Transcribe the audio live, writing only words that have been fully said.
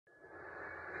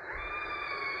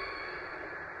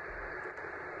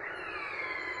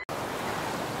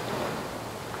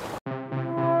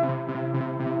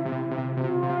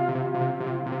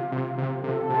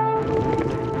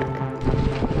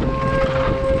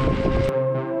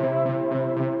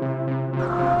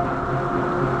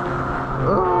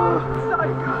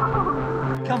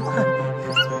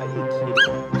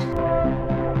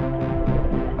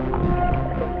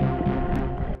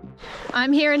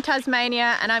here in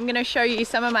Tasmania and I'm going to show you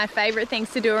some of my favourite things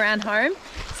to do around home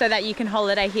so that you can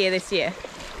holiday here this year.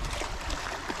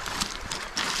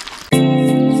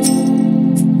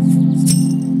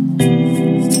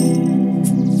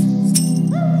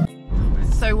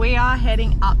 So we are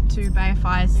heading up to Bay of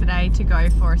Fires today to go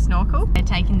for a snorkel. They're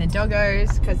taking the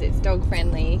doggos because it's dog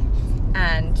friendly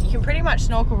and you can pretty much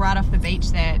snorkel right off the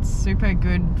beach there. It's super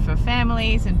good for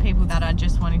families and people that are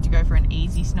just wanting to go for an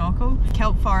easy snorkel.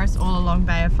 Kelp forest all along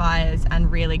Bay of Fires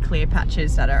and really clear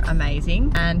patches that are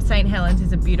amazing. And St. Helens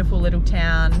is a beautiful little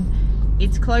town.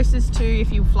 It's closest to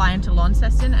if you fly into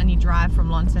Launceston and you drive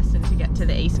from Launceston to get to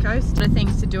the east coast. The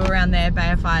things to do around there, Bay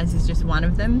of Fires is just one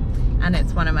of them, and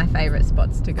it's one of my favourite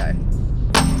spots to go.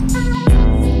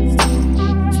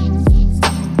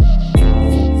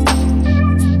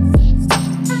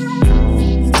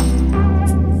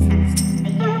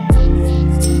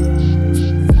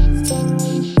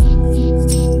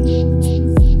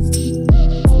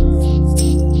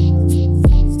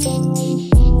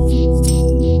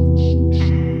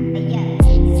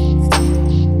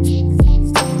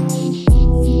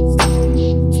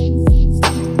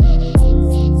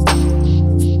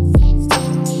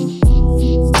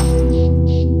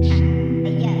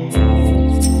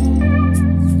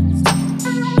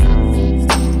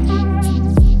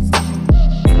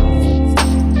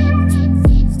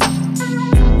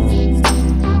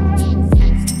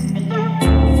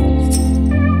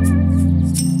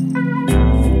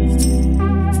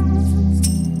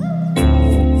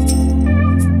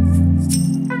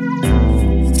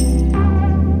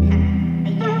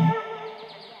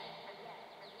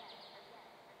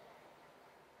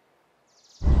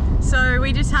 So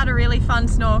we just had a really fun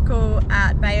snorkel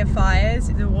at Bay of Fires.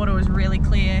 The water was really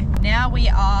clear. Now we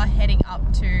are heading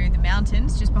up to the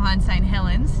mountains just behind St.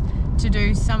 Helens to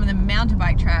do some of the mountain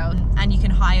bike trails, and you can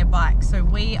hire bikes. So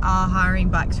we are hiring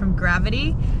bikes from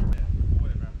Gravity.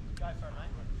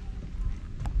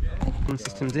 The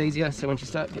system's easier, so once you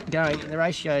start going, the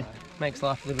ratio makes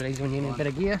life a little bit easier when you're in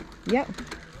better gear. Yep.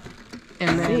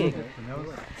 And then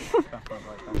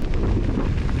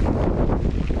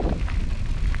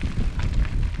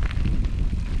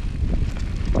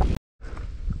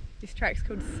This track's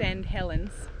called St.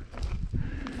 Helens.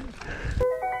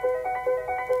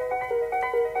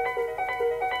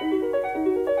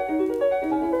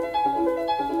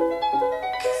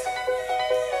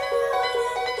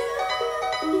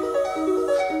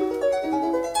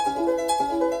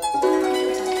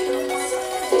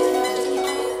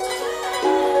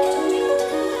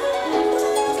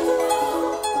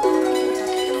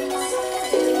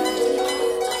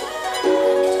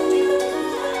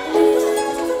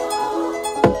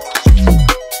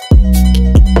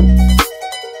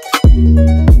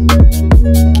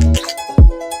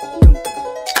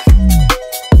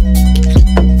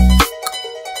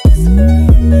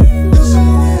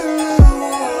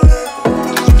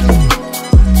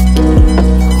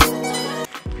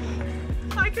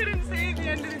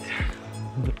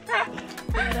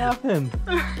 what happened?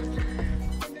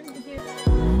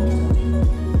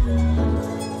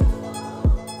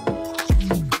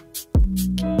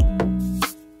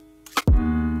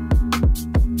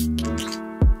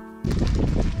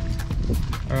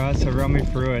 Alright, so run me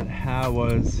through it. How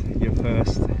was your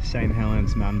first St.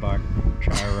 Helens mountain bike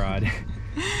trail ride?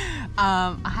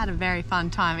 I had a very fun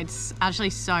time. It's actually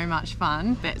so much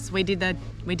fun. But we did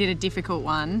a difficult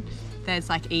one. There's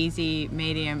like easy,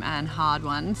 medium and hard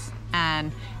ones.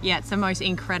 And yeah, it's the most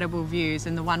incredible views,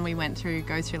 and the one we went through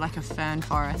goes through like a fern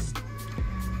forest.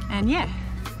 And yeah.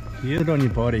 You did it on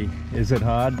your body. Is it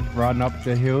hard riding up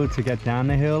the hill to get down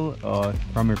the hill, or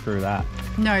run me through that?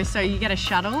 No, so you get a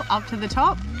shuttle up to the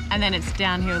top and then it's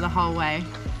downhill the whole way.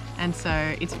 And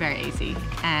so it's very easy.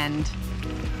 And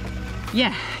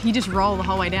yeah, you just roll the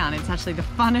whole way down. It's actually the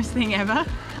funnest thing ever.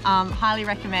 Highly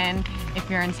recommend if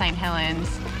you're in St.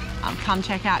 Helens, come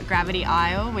check out Gravity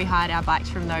Isle. We hired our bikes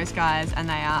from those guys and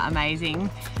they are amazing.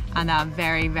 And they're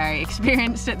very, very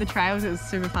experienced at the trails. It was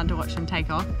super fun to watch them take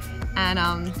off.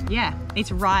 And yeah,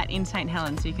 it's right in St.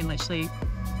 Helens, so you can literally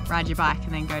ride your bike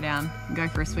and then go down and go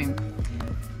for a swim.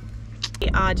 We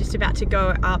are just about to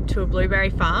go up to a blueberry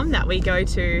farm that we go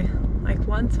to like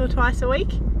once or twice a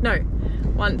week. No,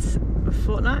 once a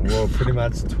fortnight. Well, pretty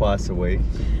much twice a week.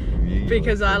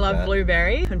 Because I love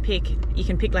blueberry. You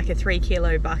can pick like a 3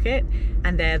 kilo bucket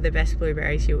and they're the best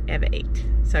blueberries you'll ever eat.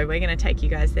 So we're gonna take you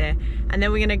guys there. And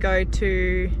then we're gonna go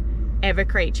to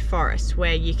Evercreech Forest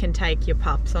where you can take your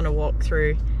pups on a walk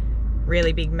through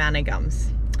really big manna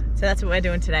gums. So that's what we're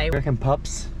doing today. You reckon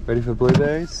pups ready for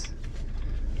blueberries?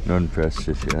 Not impressed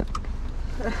just yet.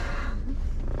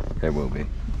 They will be.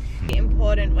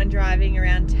 Important when driving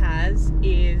around Tas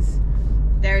is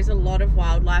there is a lot of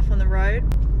wildlife on the road.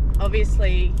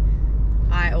 Obviously,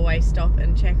 I always stop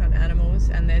and check on animals,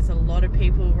 and there's a lot of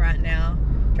people right now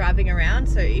driving around.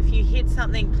 So if you hit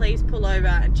something, please pull over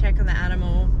and check on the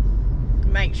animal.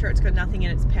 Make sure it's got nothing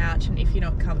in its pouch, and if you're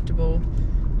not comfortable,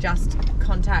 just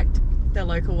contact the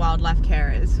local wildlife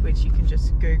carers, which you can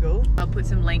just Google. I'll put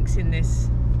some links in this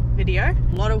video.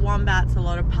 A lot of wombats, a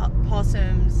lot of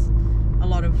possums, a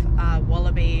lot of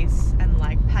wallabies, and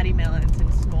like paddy melons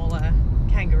and smaller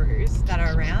kangaroos that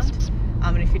are around.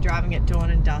 And if you're driving at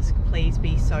dawn and dusk, please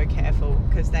be so careful,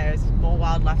 because there's more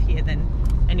wildlife here than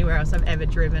anywhere else I've ever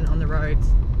driven on the roads.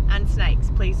 And snakes,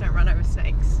 please don't run over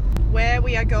snakes. Where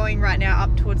we are going right now,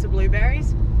 up towards the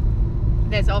blueberries,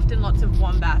 there's often lots of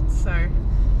wombats, so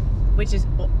which is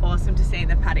awesome to see in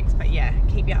the paddocks. But yeah,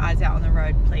 keep your eyes out on the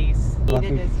road, please.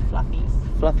 Either there's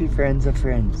fluffies. Fluffy friends are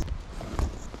friends.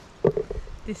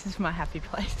 This is my happy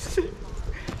place.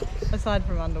 Aside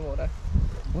from underwater.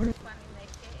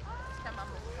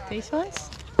 These ones?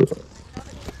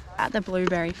 At the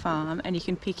blueberry farm, and you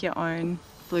can pick your own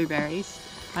blueberries.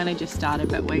 I only just started,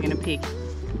 but we're gonna pick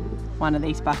one of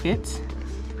these buckets.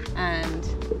 And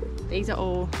these are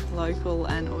all local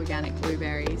and organic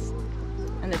blueberries.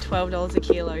 And they're $12 a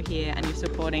kilo here, and you're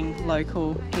supporting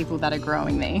local people that are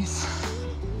growing these.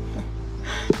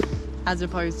 As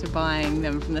opposed to buying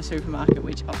them from the supermarket,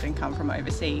 which often come from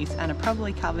overseas and are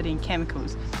probably covered in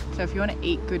chemicals. So if you want to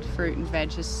eat good fruit and veg,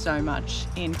 there's so much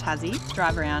in Tassie.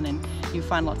 Drive around and you'll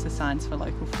find lots of signs for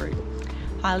local fruit.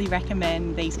 Highly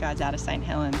recommend these guys out of St.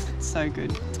 Helens. It's so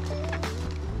good.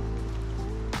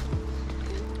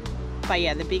 But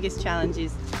yeah, the biggest challenge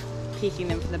is picking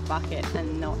them for the bucket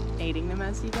and not eating them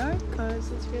as you go,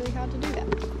 because it's really hard to do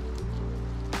that.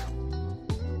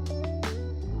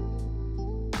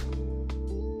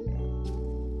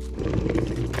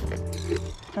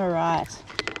 Alright,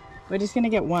 we're just going to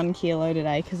get 1 kilo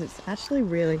today because it's actually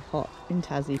really hot in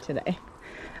Tassie today.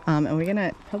 And we're going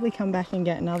to probably come back and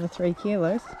get another 3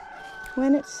 kilos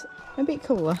when it's a bit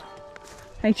cooler.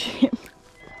 Hey Chip.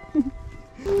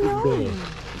 No.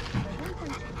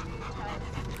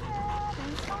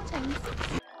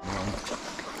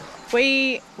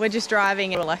 We were just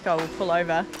driving and we're like, oh, we'll pull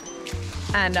over,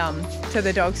 and so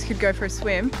the dogs could go for a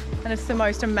swim. And it's the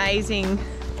most amazing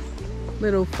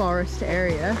little forest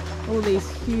area. All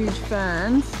these huge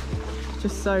ferns,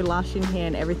 just so lush in here,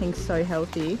 and everything's so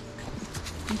healthy.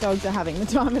 The dogs are having the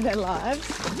time of their lives.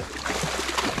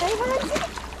 Hey, Hansie!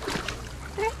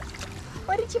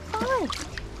 What did you find?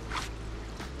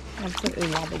 Absolutely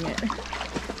loving it.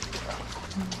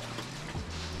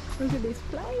 Look at this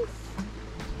place.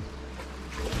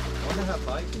 I wonder how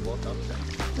far you can walk up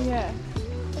there. Yeah.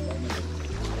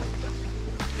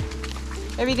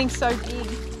 Everything's so big.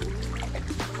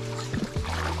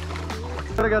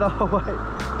 Gotta go the whole way.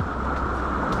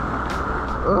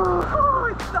 Oh,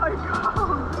 it's so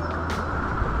cold.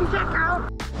 Check out.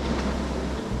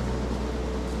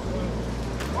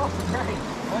 Oh, great.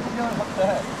 What are you doing up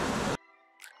there?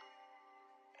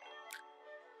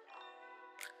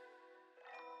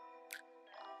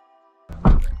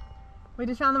 We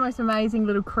just found the most amazing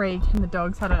little creek, and the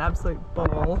dogs had an absolute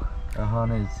ball.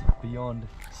 Ahana's beyond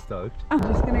stoked. I'm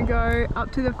just gonna go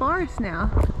up to the forest now.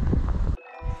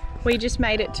 We just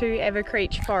made it to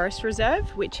Evercreech Forest Reserve,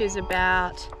 which is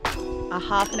about a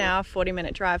half an hour,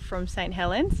 40-minute drive from St.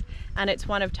 Helens, and it's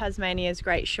one of Tasmania's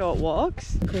great short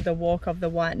walks called the Walk of the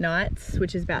White Knights,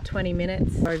 which is about 20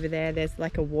 minutes. Over there, there's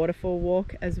like a waterfall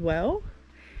walk as well,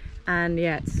 and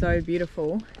yeah, it's so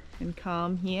beautiful and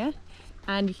calm here.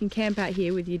 And you can camp out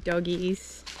here with your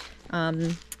doggies.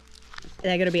 They're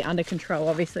going to be under control,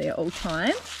 obviously, at all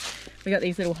times. We got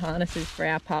these little harnesses for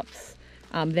our pups.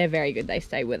 They're very good. They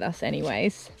stay with us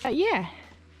anyways. But yeah,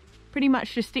 pretty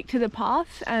much just stick to the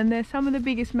path, and they're some of the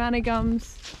biggest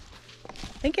manigums,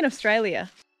 I think, in Australia.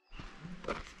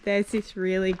 There's this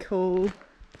really cool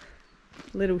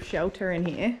little shelter in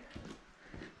here.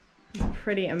 It's a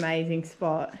pretty amazing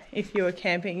spot. If you were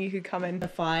camping, you could come in the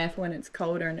fire for when it's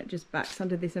colder, and it just backs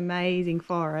onto this amazing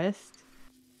forest.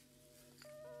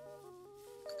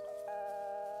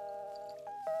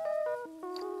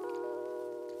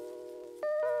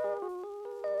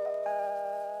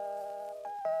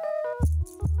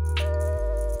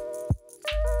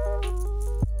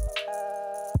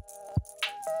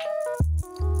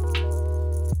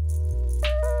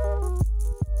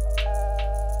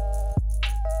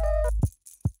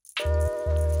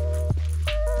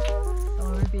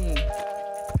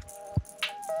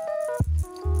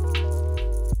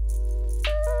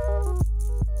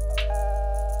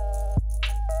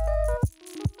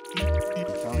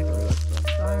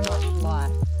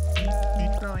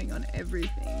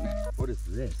 everything. What is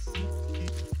this?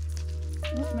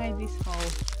 What made this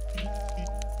hole?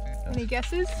 Any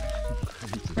guesses?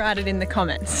 Write it in the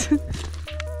comments.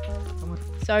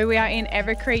 So we are in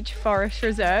Evercreech Forest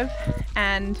Reserve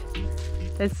and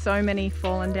there's so many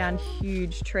fallen down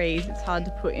huge trees. It's hard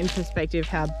to put in perspective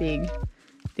how big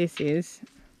this is.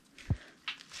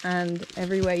 And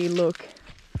everywhere you look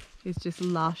is just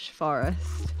lush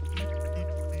forest.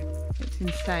 It's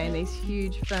insane, these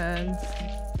huge ferns.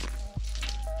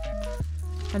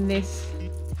 And this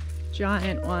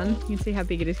giant one, you can see how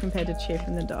big it is compared to Chip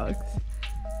and the dogs.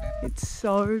 It's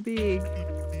so big.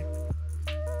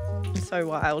 It's so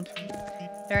wild.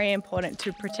 Very important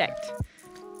to protect.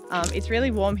 It's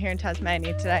really warm here in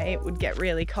Tasmania today. It would get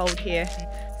really cold here.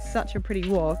 Such a pretty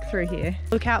walk through here.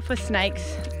 Look out for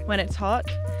snakes when it's hot,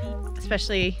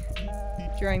 especially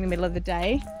during the middle of the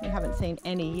day. We haven't seen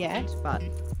any yet, but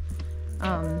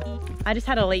I just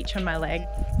had a leech on my leg,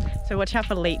 so watch out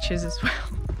for leeches as well.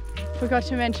 Forgot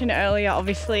to mention earlier,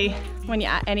 obviously, when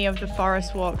you're at any of the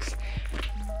forest walks,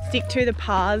 stick to the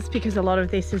paths because a lot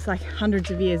of this is like hundreds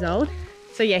of years old.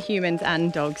 So yeah, humans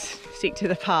and dogs stick to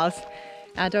the paths.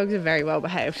 Our dogs are very well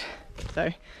behaved, so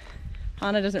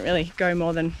Hannah doesn't really go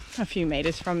more than a few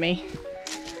meters from me,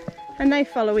 and they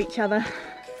follow each other.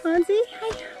 Hansie,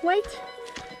 hey, wait.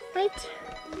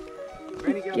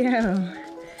 Good girl.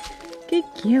 Good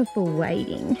girl for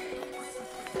waiting.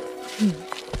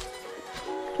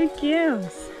 Good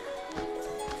girls.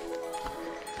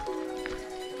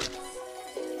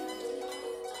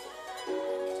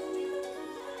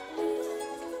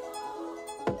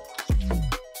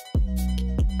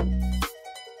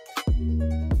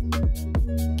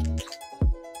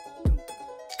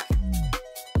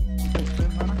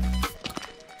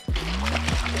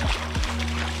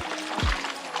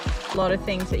 A lot of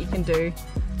things that you can do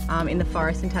in the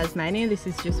forest in Tasmania. This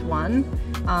is just one.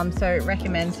 So it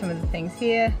recommends some of the things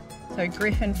here. So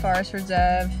Griffin Forest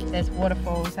Reserve, there's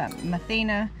waterfalls at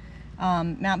Mathena,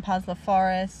 Mount Puzzler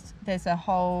Forest. There's a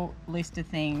whole list of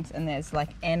things and there's like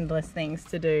endless things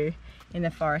to do in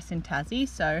the forest in Tassie.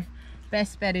 So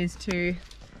best bet is to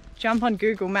jump on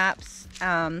Google Maps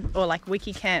or like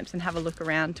wiki camps and have a look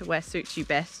around to where suits you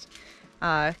best.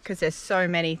 Because there's so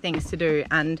many things to do,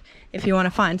 and if you want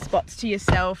to find spots to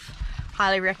yourself,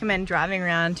 highly recommend driving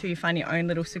around till you find your own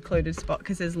little secluded spot,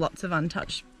 because there's lots of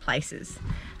untouched places.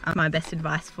 My best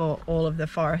advice for all of the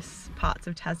forest parts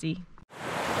of Tassie